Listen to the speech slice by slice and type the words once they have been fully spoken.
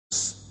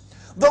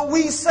that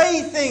we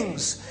say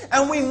things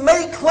and we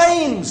make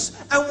claims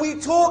and we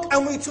talk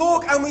and we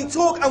talk and we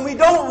talk and we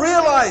don't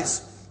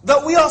realize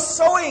that we are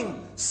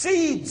sowing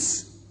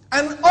seeds.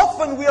 And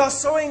often we are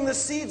sowing the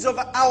seeds of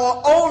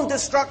our own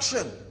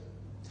destruction.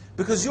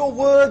 Because your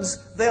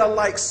words, they are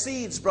like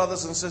seeds,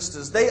 brothers and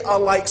sisters. They are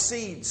like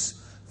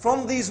seeds.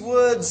 From these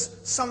words,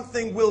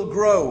 something will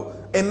grow.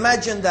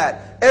 Imagine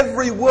that.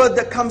 Every word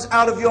that comes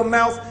out of your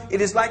mouth,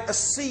 it is like a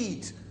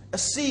seed. A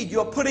seed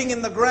you're putting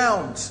in the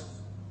ground.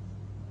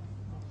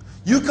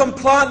 You can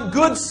plant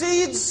good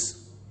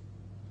seeds,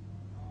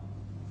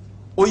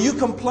 or you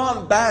can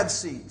plant bad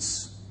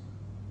seeds.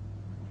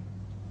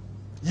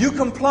 You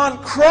can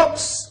plant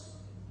crops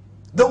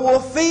that will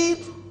feed,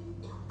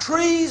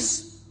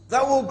 trees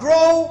that will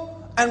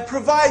grow and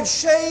provide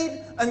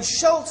shade and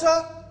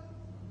shelter.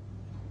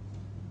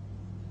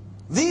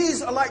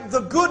 These are like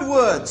the good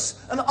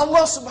words. And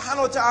Allah subhanahu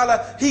wa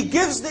ta'ala, He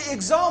gives the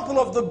example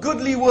of the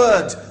goodly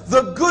word.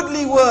 The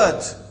goodly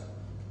word.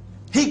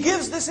 He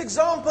gives this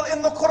example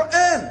in the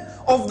Quran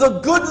of the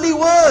goodly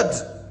word.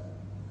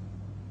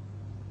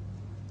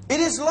 It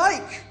is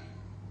like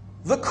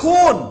the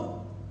corn.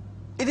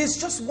 It is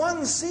just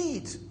one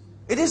seed.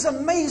 It is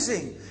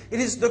amazing. It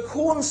is the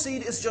corn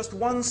seed is just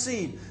one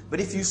seed. But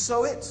if you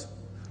sow it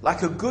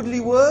like a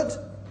goodly word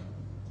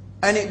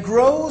and it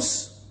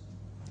grows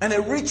and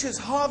it reaches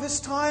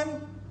harvest time,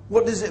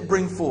 what does it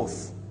bring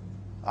forth?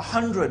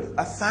 100,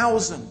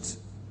 1,000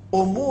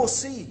 or more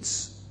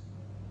seeds.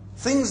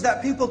 Things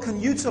that people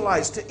can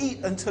utilize to eat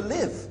and to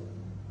live.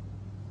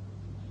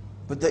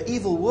 But the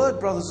evil word,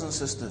 brothers and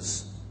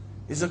sisters,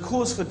 is a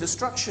cause for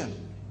destruction.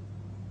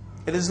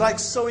 It is like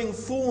sowing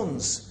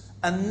thorns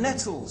and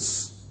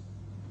nettles.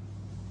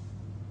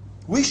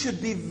 We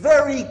should be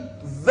very,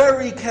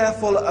 very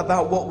careful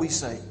about what we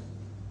say.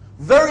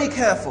 Very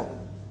careful.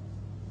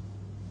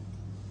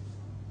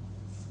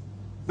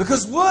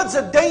 Because words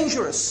are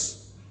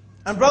dangerous.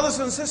 And brothers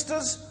and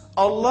sisters,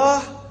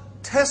 Allah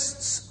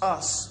tests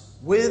us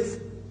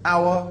with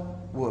our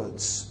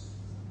words.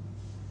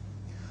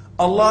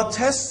 Allah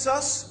tests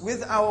us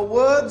with our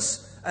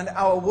words, and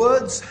our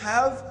words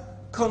have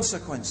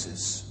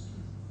consequences.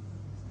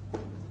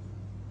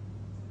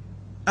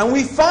 And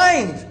we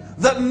find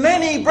that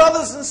many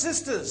brothers and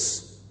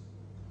sisters,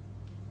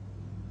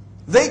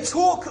 they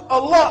talk a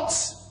lot,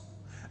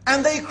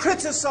 and they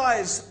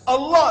criticize a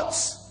lot,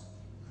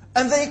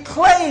 and they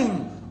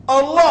claim a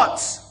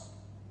lot.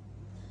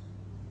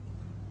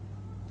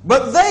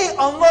 But they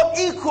are not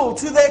equal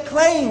to their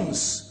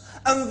claims.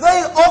 And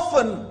they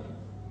often,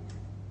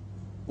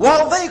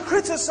 while they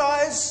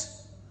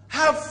criticize,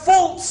 have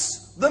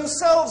faults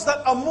themselves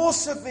that are more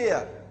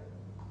severe.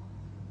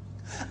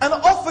 And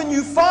often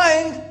you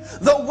find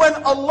that when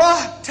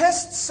Allah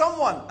tests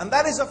someone, and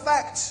that is a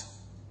fact,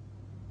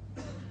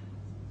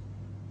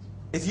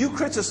 if you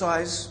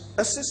criticize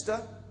a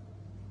sister,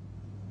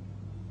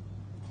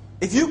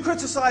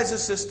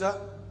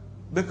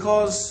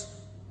 because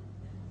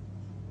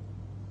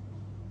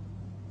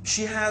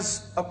she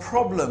has a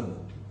problem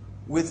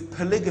with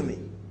polygamy,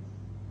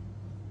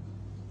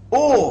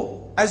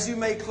 or, as you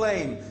may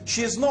claim,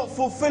 she is not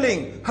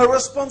fulfilling her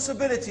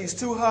responsibilities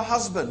to her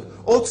husband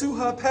or to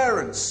her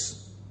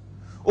parents,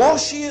 or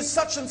she is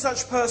such and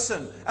such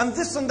person and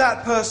this and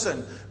that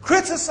person,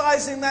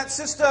 criticizing that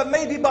sister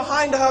maybe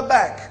behind her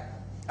back.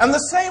 And the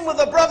same with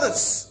the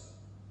brothers.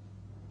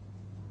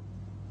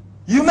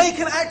 You make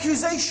an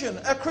accusation,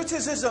 a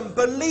criticism.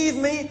 Believe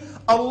me,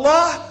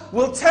 Allah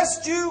will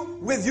test you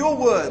with your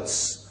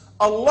words.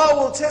 Allah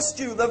will test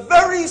you. The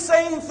very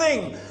same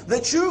thing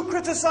that you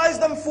criticize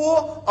them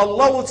for,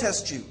 Allah will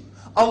test you.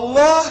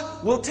 Allah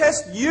will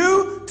test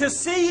you to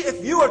see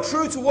if you are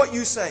true to what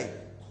you say.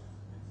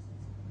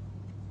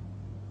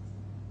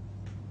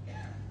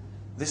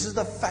 This is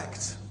the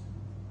fact.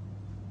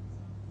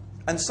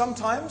 And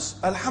sometimes,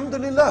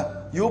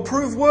 alhamdulillah, you'll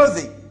prove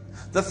worthy.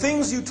 The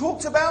things you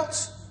talked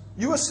about,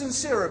 you were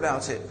sincere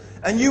about it,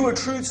 and you were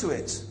true to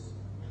it.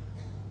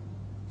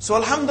 So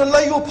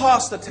alhamdulillah, you'll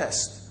pass the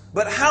test.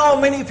 But how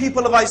many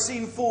people have I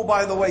seen fall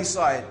by the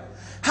wayside?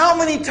 How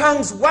many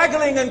tongues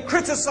waggling and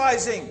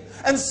criticizing,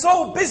 and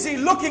so busy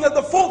looking at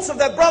the faults of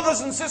their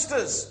brothers and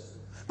sisters,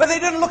 but they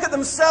didn't look at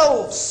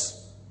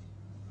themselves.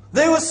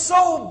 They were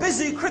so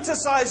busy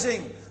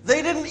criticizing,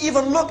 they didn't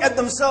even look at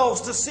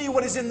themselves to see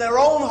what is in their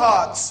own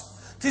hearts,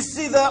 to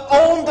see their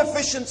own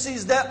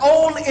deficiencies, their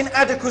own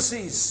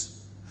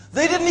inadequacies.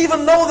 They didn't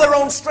even know their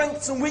own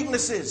strengths and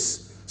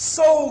weaknesses.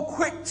 So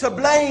quick to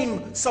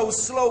blame, so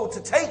slow to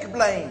take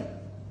blame.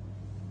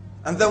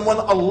 And then when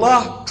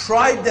Allah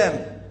tried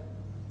them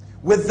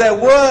with their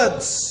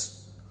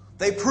words,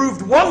 they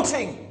proved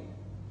wanting.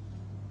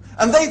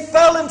 And they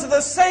fell into the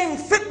same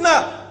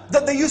fitna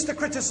that they used to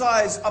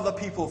criticize other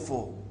people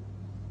for.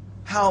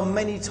 How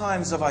many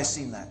times have I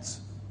seen that?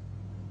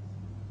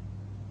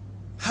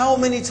 How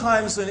many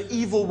times an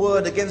evil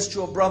word against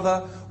your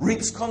brother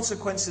reaps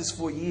consequences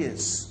for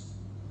years?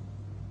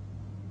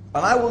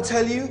 And I will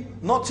tell you,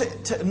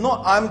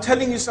 I'm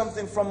telling you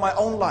something from my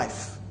own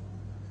life.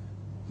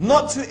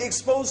 Not to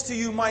expose to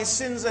you my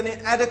sins and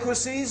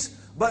inadequacies,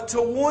 but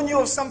to warn you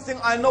of something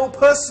I know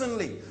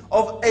personally,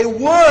 of a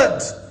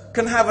word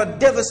can have a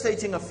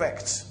devastating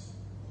effect.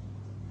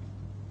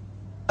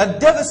 A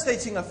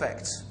devastating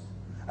effect.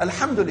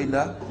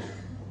 Alhamdulillah,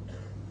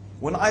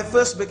 when I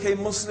first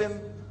became Muslim,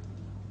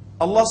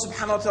 Allah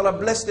subhanahu wa ta'ala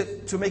blessed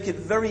it to make it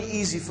very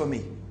easy for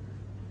me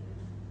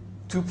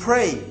to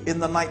pray in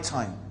the night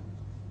time,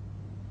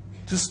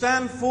 to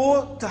stand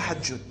for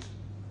tahajjud.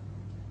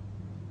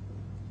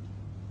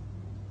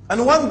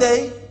 And one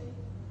day,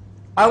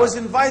 I was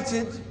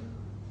invited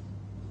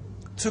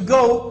to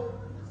go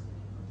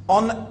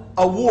on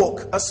a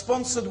walk, a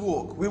sponsored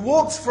walk. We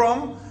walked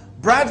from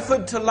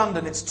Bradford to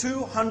London. It's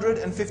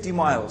 250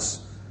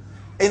 miles.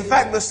 In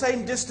fact, the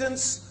same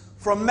distance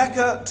from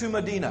Mecca to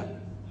Medina.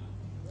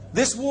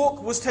 This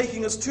walk was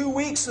taking us 2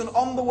 weeks, and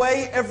on the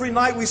way, every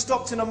night we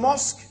stopped in a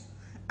mosque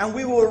and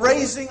we were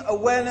raising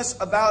awareness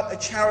about a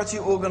charity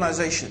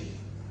organization.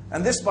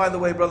 And this, by the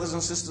way, brothers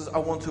and sisters, I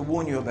want to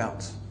warn you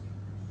about.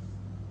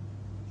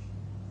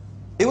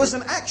 It was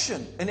an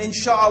action, and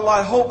inshallah,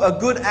 I hope a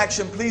good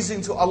action pleasing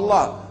to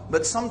Allah.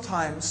 But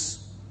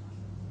sometimes,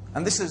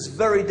 and this is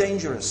very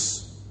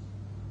dangerous,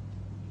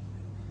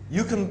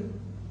 you can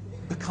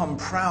become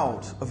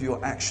proud of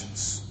your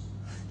actions.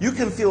 You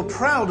can feel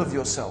proud of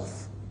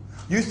yourself.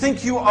 You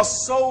think you are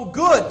so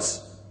good.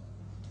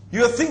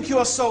 You think you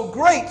are so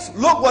great.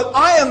 Look what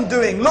I am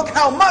doing. Look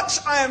how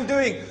much I am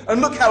doing. And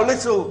look how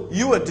little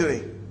you are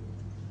doing.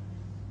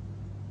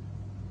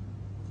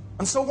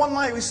 And so one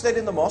night we stayed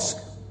in the mosque.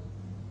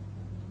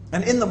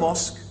 And in the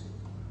mosque,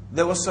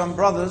 there were some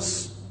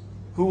brothers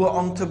who were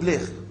on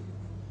tabligh.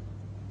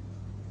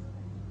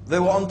 They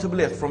were on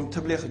tabligh, from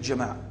tabligh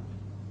jama'ah.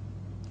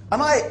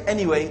 And I,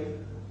 anyway,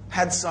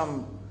 had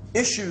some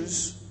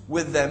issues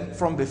with them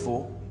from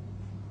before.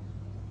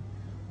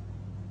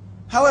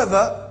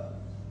 However,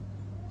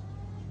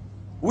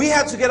 we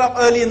had to get up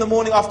early in the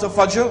morning after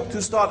Fajr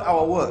to start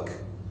our work.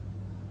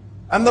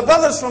 And the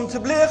brothers from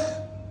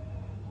tabligh,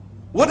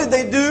 what did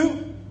they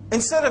do?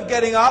 Instead of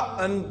getting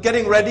up and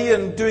getting ready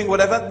and doing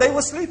whatever, they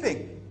were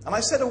sleeping. And I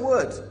said a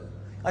word.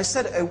 I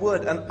said a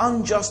word, an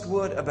unjust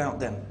word about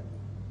them.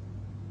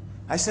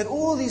 I said,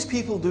 all these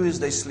people do is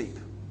they sleep.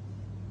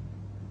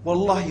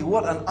 Wallahi,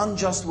 what an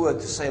unjust word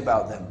to say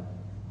about them.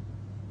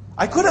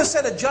 I could have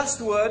said a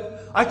just word.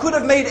 I could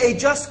have made a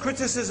just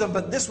criticism,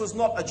 but this was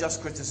not a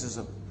just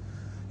criticism.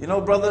 You know,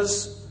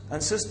 brothers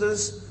and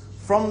sisters,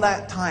 from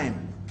that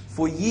time,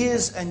 for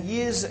years and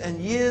years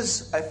and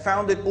years, I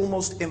found it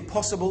almost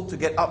impossible to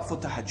get up for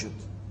tahajjud.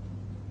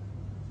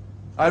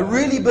 I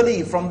really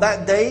believe from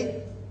that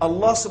day,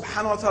 Allah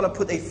subhanahu wa ta'ala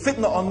put a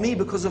fitna on me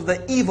because of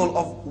the evil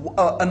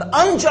of an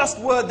unjust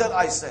word that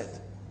I said.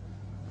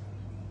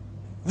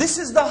 This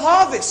is the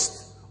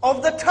harvest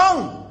of the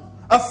tongue.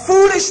 A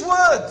foolish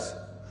word,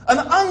 an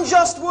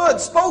unjust word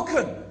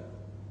spoken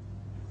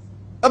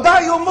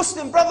about your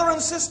Muslim brother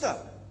and sister.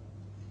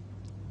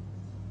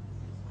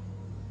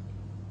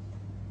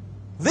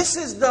 This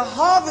is the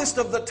harvest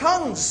of the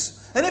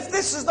tongues. And if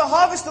this is the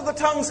harvest of the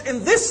tongues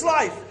in this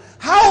life,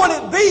 how will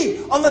it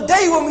be on the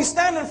day when we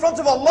stand in front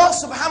of Allah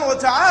subhanahu wa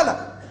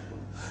ta'ala?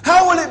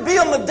 How will it be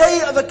on the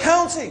day of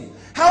accounting?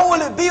 How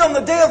will it be on the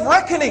day of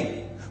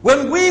reckoning?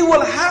 When we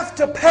will have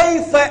to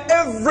pay for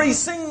every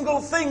single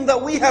thing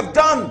that we have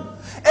done.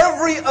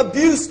 Every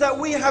abuse that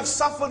we have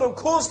suffered or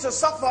caused to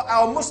suffer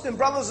our Muslim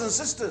brothers and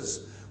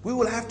sisters. We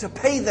will have to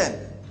pay them.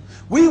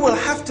 We will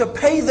have to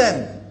pay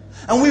them.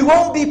 And we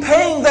won't be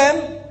paying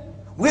them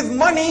with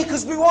money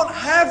because we won't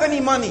have any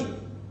money.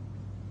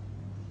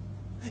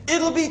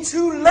 It'll be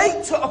too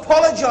late to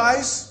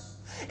apologize.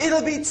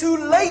 It'll be too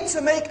late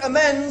to make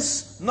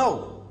amends.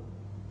 No.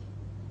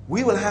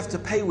 We will have to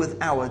pay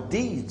with our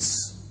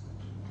deeds.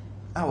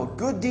 Our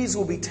good deeds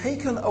will be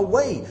taken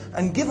away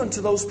and given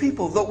to those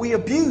people that we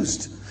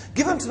abused.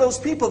 Given to those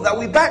people that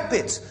we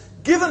backbit.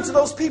 Given to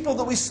those people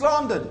that we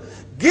slandered.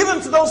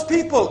 Given to those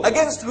people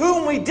against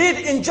whom we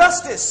did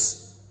injustice.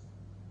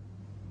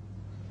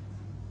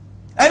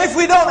 And if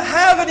we don't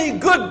have any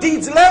good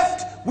deeds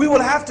left, we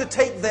will have to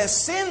take their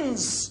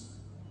sins.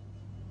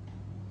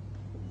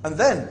 And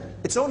then,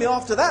 it's only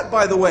after that,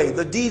 by the way,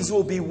 the deeds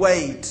will be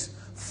weighed.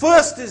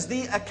 First is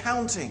the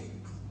accounting.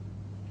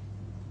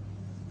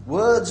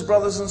 Words,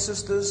 brothers and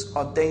sisters,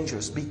 are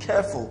dangerous. Be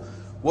careful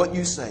what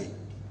you say.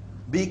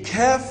 Be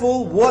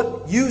careful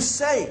what you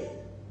say.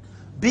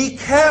 Be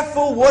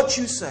careful what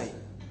you say.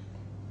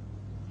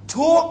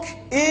 Talk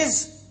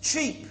is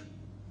cheap.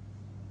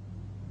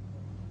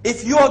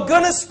 If you are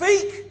going to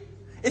speak,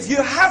 if you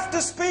have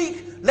to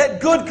speak, let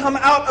good come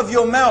out of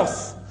your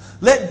mouth.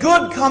 Let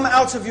good come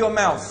out of your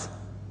mouth.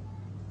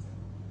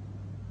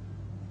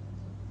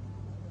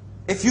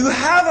 If you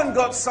haven't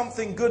got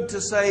something good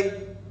to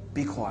say,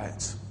 be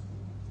quiet.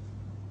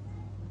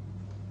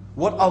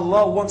 What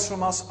Allah wants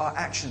from us are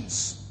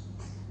actions.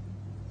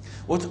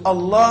 What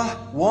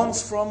Allah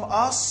wants from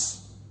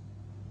us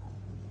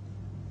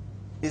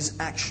is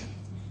action.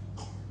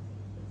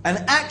 And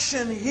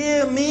action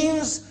here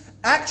means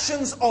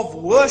actions of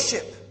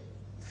worship.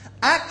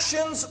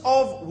 Actions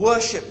of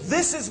worship.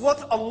 This is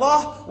what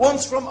Allah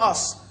wants from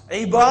us.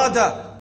 Ibadah.